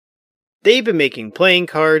They've been making playing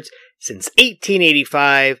cards since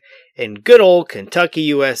 1885 in good old Kentucky,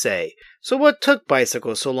 USA. So what took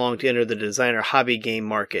Bicycle so long to enter the designer hobby game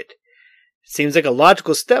market? Seems like a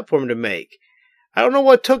logical step for them to make. I don't know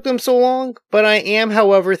what took them so long, but I am,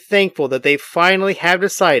 however, thankful that they finally have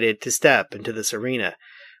decided to step into this arena.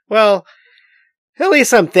 Well, at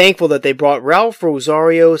least I'm thankful that they brought Ralph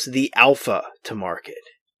Rosario's The Alpha to market.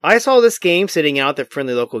 I saw this game sitting out at the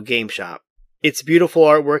friendly local game shop. Its beautiful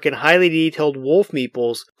artwork and highly detailed wolf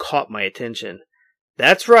meeples caught my attention.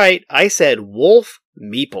 That's right, I said wolf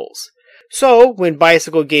meeples. So, when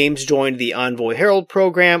Bicycle Games joined the Envoy Herald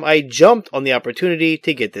program, I jumped on the opportunity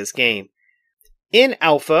to get this game. In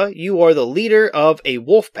Alpha, you are the leader of a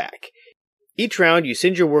wolf pack. Each round, you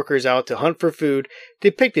send your workers out to hunt for food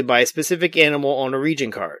depicted by a specific animal on a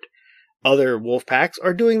region card. Other wolf packs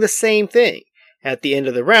are doing the same thing. At the end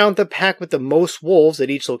of the round, the pack with the most wolves at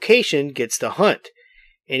each location gets to hunt.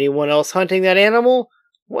 Anyone else hunting that animal?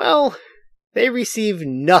 Well, they receive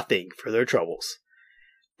nothing for their troubles.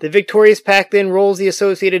 The victorious pack then rolls the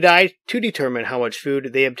associated die to determine how much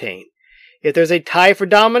food they obtain. If there's a tie for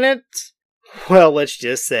dominance, well, let's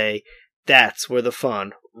just say that's where the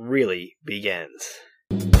fun really begins.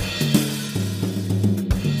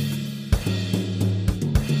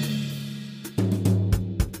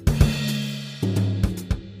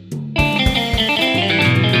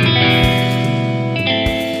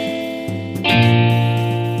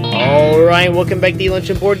 Alright, welcome back to the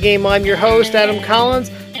Luncheon Board Game. I'm your host, Adam Collins.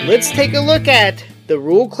 Let's take a look at the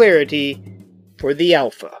rule clarity for the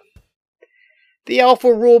Alpha. The Alpha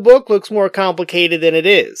rulebook looks more complicated than it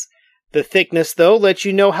is. The thickness, though, lets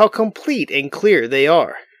you know how complete and clear they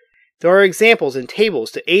are. There are examples and tables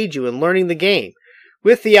to aid you in learning the game.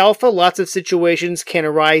 With the Alpha, lots of situations can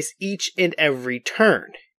arise each and every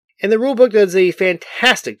turn. And the rulebook does a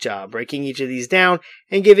fantastic job breaking each of these down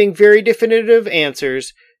and giving very definitive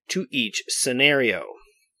answers to each scenario.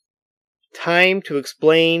 Time to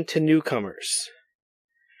explain to newcomers.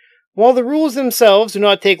 While the rules themselves do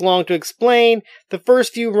not take long to explain, the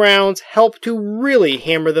first few rounds help to really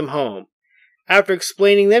hammer them home. After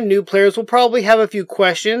explaining them, new players will probably have a few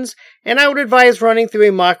questions, and I would advise running through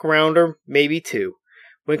a mock round or maybe two.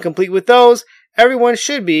 When complete with those, everyone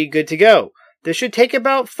should be good to go. This should take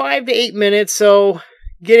about 5 to 8 minutes, so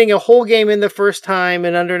getting a whole game in the first time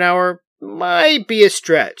in under an hour might be a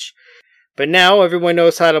stretch. But now everyone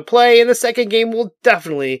knows how to play, and the second game will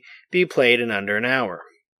definitely be played in under an hour.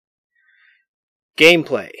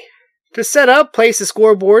 Gameplay. To set up, place the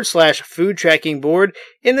scoreboard/food tracking board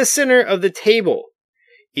in the center of the table.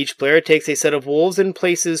 Each player takes a set of wolves and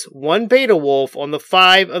places one beta wolf on the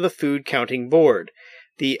 5 of the food counting board.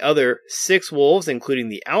 The other 6 wolves, including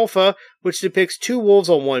the Alpha, which depicts 2 wolves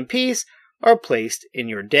on one piece, are placed in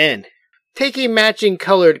your den. Take a matching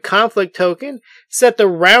colored conflict token, set the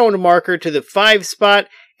round marker to the 5 spot,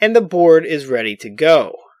 and the board is ready to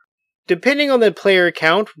go. Depending on the player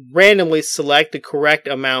count, randomly select the correct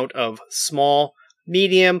amount of small,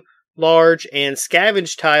 medium, large, and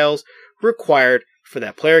scavenge tiles required for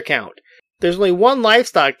that player count. There's only one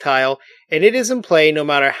livestock tile, and it is in play no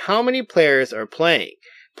matter how many players are playing.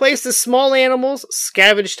 Place the small animals,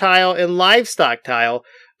 scavenge tile, and livestock tile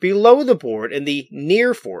below the board in the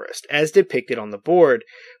near forest, as depicted on the board.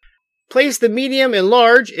 Place the medium and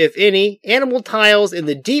large, if any, animal tiles in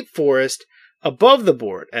the deep forest above the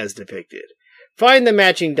board, as depicted. Find the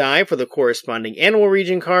matching die for the corresponding animal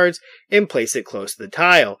region cards and place it close to the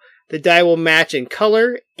tile. The die will match in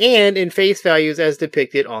color and in face values as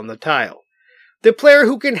depicted on the tile. The player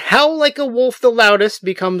who can howl like a wolf the loudest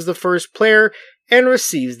becomes the first player and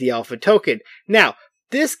receives the Alpha token. Now,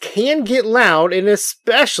 this can get loud, and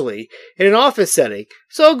especially in an office setting,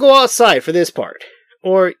 so go outside for this part.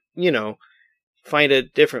 Or, find a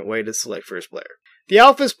different way to select first player. The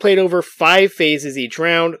Alpha is played over 5 phases each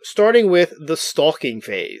round, starting with the stalking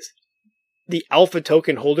phase. The Alpha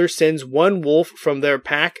token holder sends one wolf from their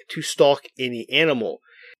pack to stalk any animal.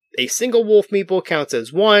 A single wolf meeple counts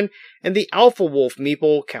as 1, and the Alpha wolf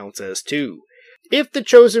meeple counts as 2. If the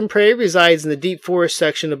chosen prey resides in the deep forest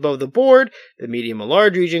section above the board, the medium and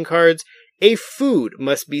large region cards, a food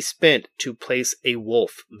must be spent to place a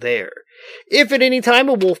wolf there. If at any time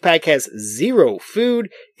a wolf pack has 0 food,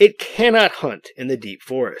 it cannot hunt in the deep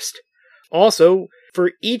forest. Also,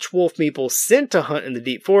 for each wolf meeple sent to hunt in the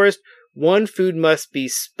deep forest, 1 food must be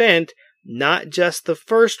spent, not just the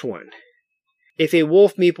first one. If a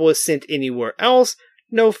wolf meeple is sent anywhere else,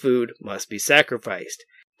 no food must be sacrificed.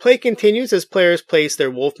 Play continues as players place their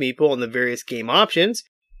wolf meeple on the various game options.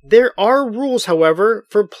 There are rules, however,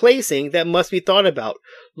 for placing that must be thought about.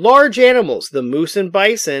 Large animals, the moose and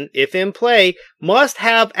bison, if in play, must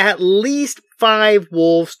have at least 5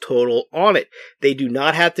 wolves total on it. They do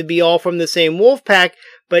not have to be all from the same wolf pack,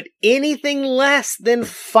 but anything less than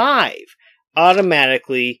 5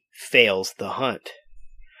 automatically fails the hunt.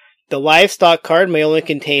 The livestock card may only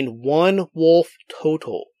contain 1 wolf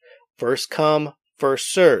total. First come,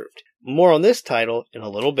 first served. More on this title in a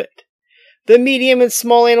little bit. The medium and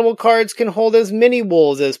small animal cards can hold as many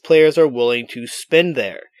wolves as players are willing to spend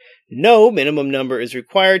there. No minimum number is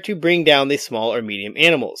required to bring down the small or medium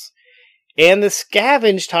animals. And the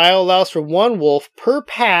scavenge tile allows for 1 wolf per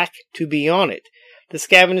pack to be on it. The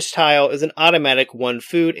scavenge tile is an automatic 1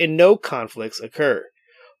 food and no conflicts occur.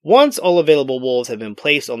 Once all available wolves have been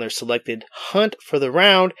placed on their selected hunt for the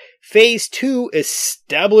round, Phase 2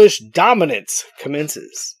 Established Dominance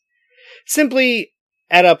commences. Simply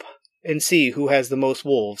add up and see who has the most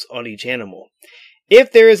wolves on each animal.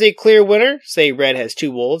 If there is a clear winner, say red has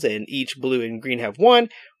 2 wolves and each blue and green have 1,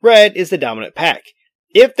 red is the dominant pack.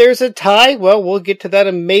 If there's a tie, well, we'll get to that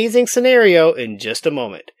amazing scenario in just a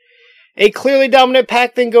moment. A clearly dominant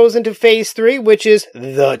pack then goes into Phase 3, which is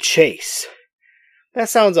the chase. That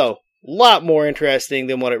sounds a lot more interesting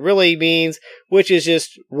than what it really means, which is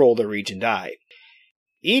just roll the region die.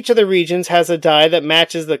 Each of the regions has a die that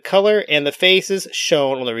matches the color and the faces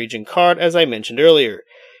shown on the region card, as I mentioned earlier.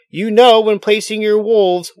 You know when placing your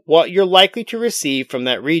wolves what you're likely to receive from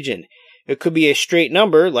that region. It could be a straight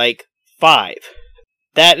number like 5.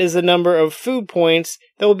 That is the number of food points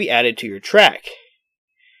that will be added to your track.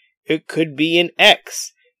 It could be an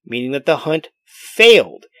X, meaning that the hunt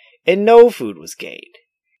failed and no food was gained.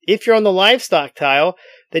 If you're on the livestock tile,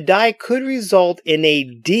 the die could result in a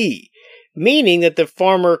D, meaning that the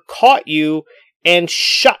farmer caught you and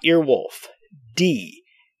shot your wolf. D,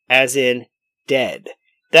 as in dead.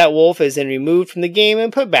 That wolf is then removed from the game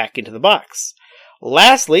and put back into the box.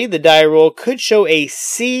 Lastly, the die roll could show a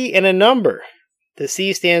C and a number. The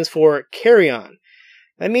C stands for carrion.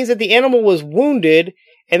 That means that the animal was wounded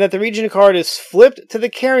and that the region card is flipped to the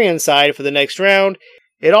carrion side for the next round.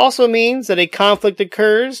 It also means that a conflict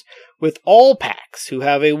occurs with all packs who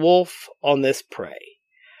have a wolf on this prey.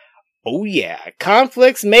 Oh yeah,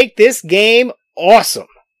 conflicts make this game awesome.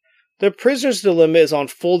 The Prisoner's Dilemma is on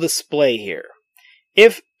full display here.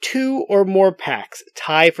 If 2 or more packs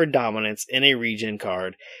tie for dominance in a region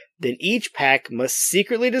card, then each pack must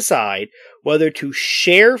secretly decide whether to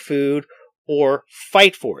share food or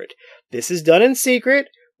fight for it. This is done in secret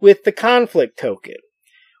with the conflict token.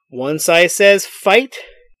 One side says fight,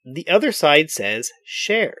 the other side says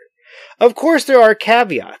share. Of course, there are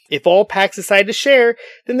caveats. If all packs decide to share,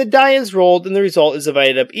 then the die is rolled and the result is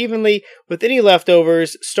divided up evenly, with any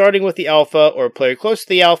leftovers starting with the alpha or player close to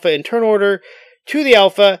the alpha in turn order to the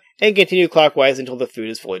alpha and continue clockwise until the food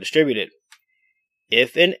is fully distributed.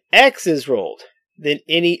 If an X is rolled, then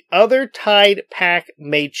any other tied pack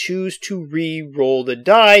may choose to re-roll the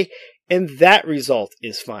die, and that result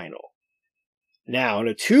is final. Now, in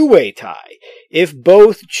a 2-way tie, if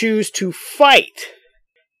both choose to fight,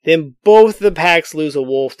 then both the packs lose a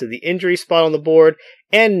wolf to the injury spot on the board,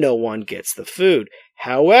 and no one gets the food.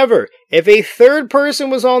 However, if a third person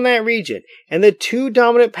was on that region, and the 2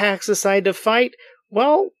 dominant packs decide to fight,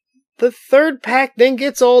 well, the third pack then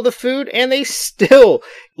gets all the food, and they still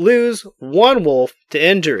lose 1 wolf to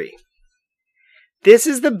injury. This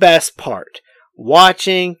is the best part.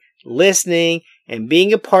 Watching, listening, and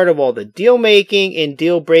being a part of all the deal making and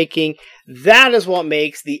deal breaking, that is what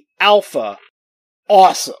makes the alpha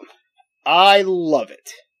awesome. I love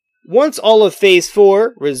it. Once all of Phase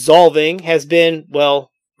 4, Resolving, has been,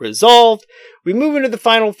 resolved, we move into the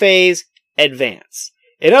final phase, Advance.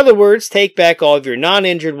 In other words, take back all of your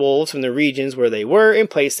non-injured wolves from the regions where they were and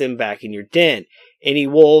place them back in your den. Any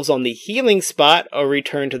wolves on the healing spot are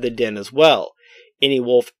returned to the den as well. Any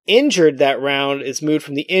wolf injured that round is moved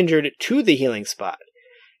from the injured to the healing spot.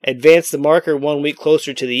 Advance the marker 1 week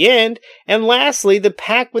closer to the end. And lastly, the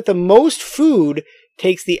pack with the most food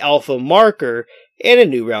takes the alpha marker and a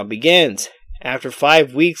new round begins. After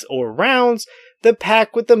 5 weeks or rounds, the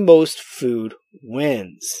pack with the most food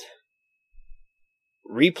wins.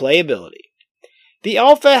 Replayability. The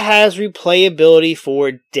alpha has replayability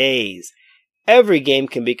for days. Every game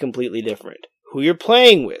can be completely different. Who you're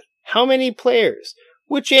playing with, how many players,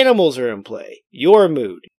 which animals are in play, your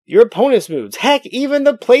mood, your opponent's moods, heck, even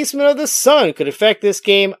the placement of the sun could affect this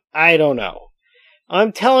game, I don't know.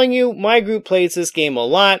 I'm telling you, my group plays this game a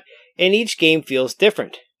lot, and each game feels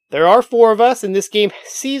different. There are 4 of us, and this game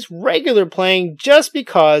sees regular playing just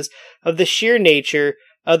because of the sheer nature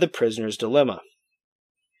of the Prisoner's Dilemma.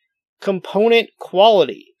 Component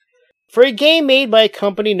quality. For a game made by a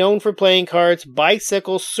company known for playing cards,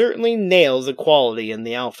 Bicycle certainly nails the quality in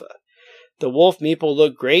the alpha. The wolf meeple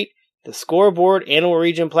look great, the scoreboard, animal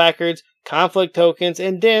region placards, conflict tokens,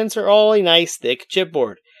 and dens are all a nice thick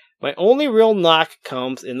chipboard. My only real knock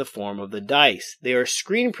comes in the form of the dice. They are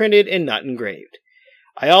screen printed and not engraved.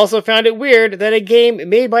 I also found it weird that a game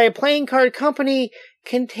made by a playing card company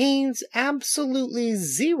contains absolutely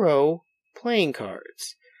 0 playing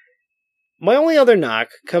cards. My only other knock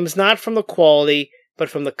comes not from the quality, but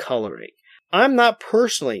from the coloring. I'm not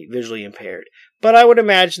personally visually impaired, but I would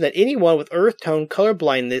imagine that anyone with earth tone color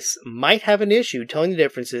blindness might have an issue telling the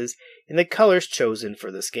differences in the colors chosen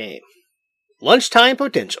for this game. Lunchtime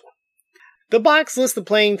potential. The box lists the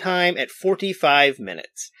playing time at 45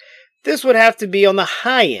 minutes. This would have to be on the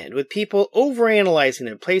high end, with people overanalyzing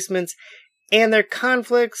their placements and their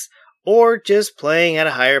conflicts, or just playing at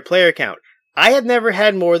a higher player count. I have never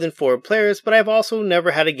had more than 4 players, but I've also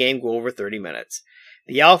never had a game go over 30 minutes.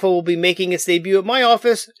 The alpha will be making its debut at my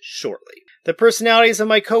office shortly. The personalities of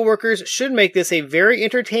my coworkers should make this a very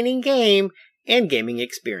entertaining game and gaming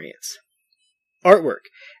experience. Artwork.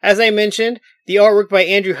 As I mentioned, the artwork by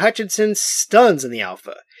Andrew Hutchinson stuns in the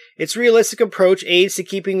alpha. Its realistic approach aids to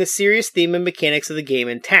keeping the serious theme and mechanics of the game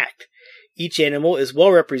intact. Each animal is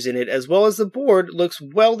well represented, as well as the board looks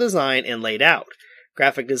well designed and laid out.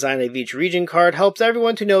 Graphic design of each region card helps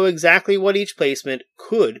everyone to know exactly what each placement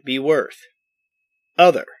could be worth.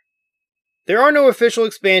 Other. There are no official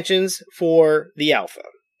expansions for the alpha.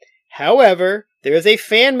 However, there is a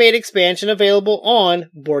fan-made expansion available on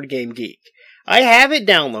BoardGameGeek. I have it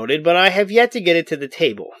downloaded, but I have yet to get it to the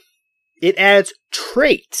table. It adds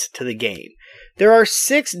traits to the game. There are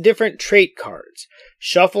 6 different trait cards.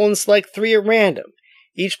 Shuffle and select 3 at random.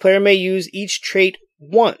 Each player may use each trait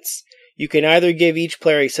once. You can either give each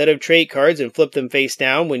player a set of trait cards and flip them face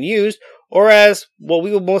down when used, or as what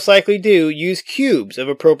we will most likely do, use cubes of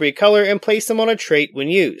appropriate color and place them on a trait when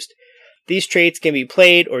used. These traits can be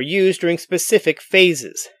played or used during specific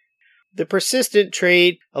phases. The persistent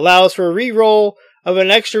trait allows for a reroll of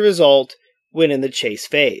an extra result when in the chase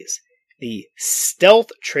phase. The stealth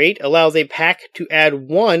trait allows a pack to add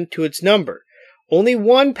 1 to its number. Only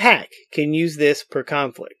 1 pack can use this per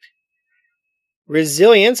conflict.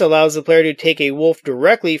 Resilience allows the player to take a wolf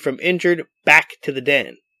directly from injured back to the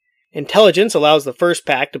den. Intelligence allows the first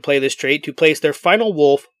pack to play this trait to place their final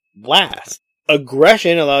wolf last.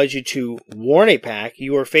 Aggression allows you to warn a pack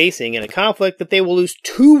you are facing in a conflict that they will lose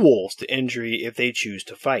 2 wolves to injury if they choose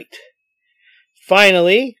to fight.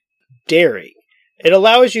 Finally, daring. It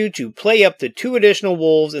allows you to play up to 2 additional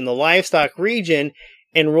wolves in the livestock region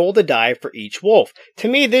and roll the die for each wolf. To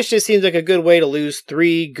me, this just seems like a good way to lose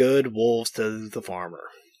 3 good wolves to the farmer.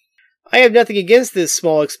 I have nothing against this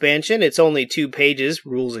small expansion. It's only 2 pages,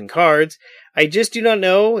 rules and cards. I just do not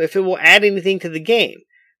know if it will add anything to the game,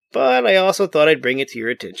 but I also thought I'd bring it to your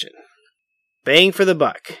attention. Bang for the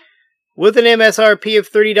buck. With an MSRP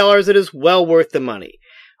of $30, it is well worth the money.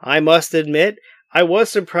 I must admit, I was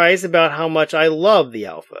surprised about how much I loved the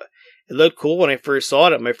alpha. It looked cool when I first saw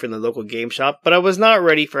it at my friendly local game shop, but I was not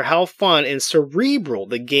ready for how fun and cerebral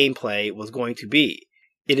the gameplay was going to be.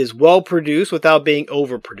 It is well produced without being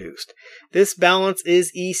overproduced. This balance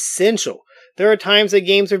is essential. There are times that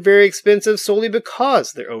games are very expensive solely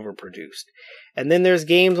because they're overproduced. And then there's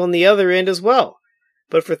games on the other end as well.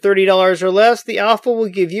 But for $30 or less, the alpha will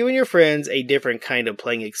give you and your friends a different kind of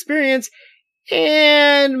playing experience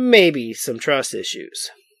and maybe some trust issues.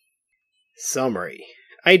 Summary.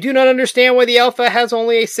 I do not understand why the alpha has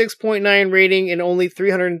only a 6.9 rating and only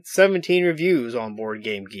 317 reviews on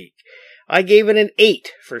BoardGameGeek. I gave it an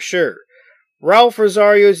 8 for sure. Ralph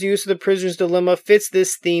Rosario's use of the Prisoner's Dilemma fits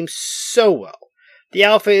this theme so well. The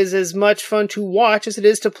alpha is as much fun to watch as it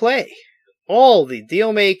is to play. All the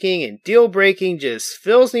deal making and deal breaking just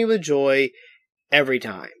fills me with joy every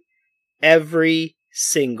time. Every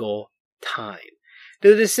single time.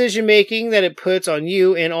 The decision making that it puts on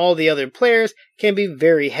you and all the other players can be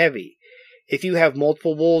very heavy. If you have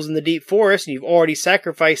multiple wolves in the deep forest and you've already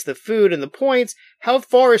sacrificed the food and the points, how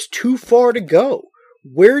far is too far to go?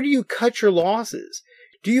 Where do you cut your losses?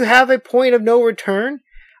 Do you have a point of no return?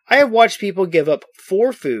 I have watched people give up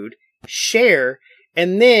 4 food, share,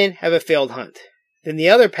 and then have a failed hunt. Then the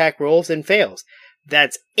other pack rolls and fails.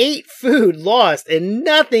 That's 8 food lost and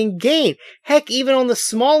nothing gained. Heck, even on the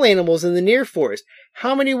small animals in the near forest.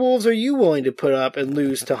 How many wolves are you willing to put up and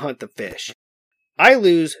lose to hunt the fish? I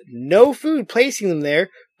lose no food placing them there,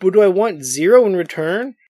 but do I want 0 in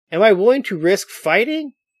return? Am I willing to risk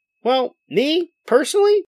fighting? Well, me,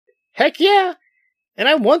 personally? Heck yeah! And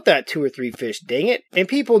I want that 2 or 3 fish, dang it. And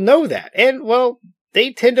people know that. And, well,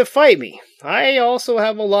 they tend to fight me. I also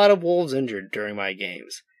have a lot of wolves injured during my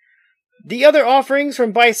games. The other offerings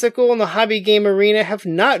from Bicycle and the hobby game arena have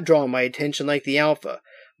not drawn my attention like the Alpha.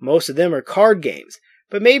 Most of them are card games,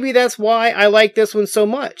 but maybe that's why I like this one so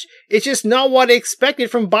much. It's just not what I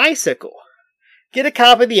expected from Bicycle. Get a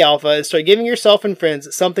copy of the Alpha and start giving yourself and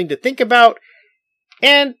friends something to think about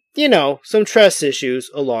and, some trust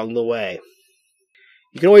issues along the way.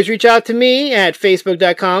 You can always reach out to me at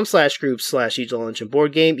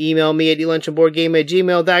facebook.com/groups/eatlunchandboardgame, email me at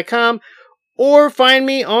eatlunchandboardgame@gmail.com, or find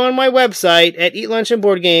me on my website at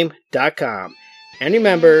eatlunchandboardgame.com. And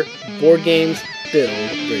remember, board games build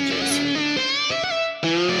bridges.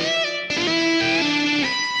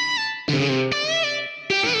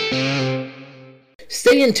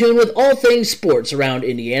 Stay in tune with all things sports around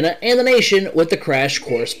Indiana and the nation with the Crash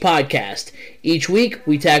Course Podcast. Each week,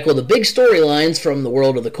 we tackle the big storylines from the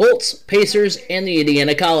world of the Colts, Pacers, and the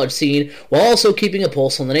Indiana college scene, while also keeping a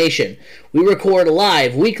pulse on the nation. We record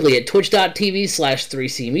live weekly at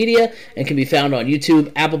twitch.tv/3C Media and can be found on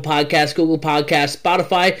YouTube, Apple Podcasts, Google Podcasts,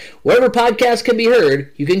 Spotify, wherever podcasts can be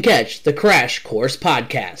heard, you can catch the Crash Course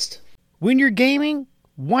Podcast. When you're gaming,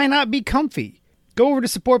 why not be comfy? Go over to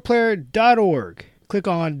supportplayer.org. Click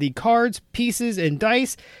on the cards, pieces, and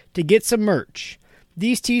dice to get some merch.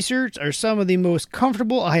 These t-shirts are some of the most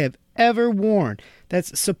comfortable I have ever worn.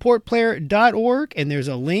 That's supportplayer.org, and there's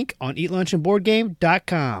a link on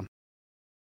eatlunchandboardgame.com.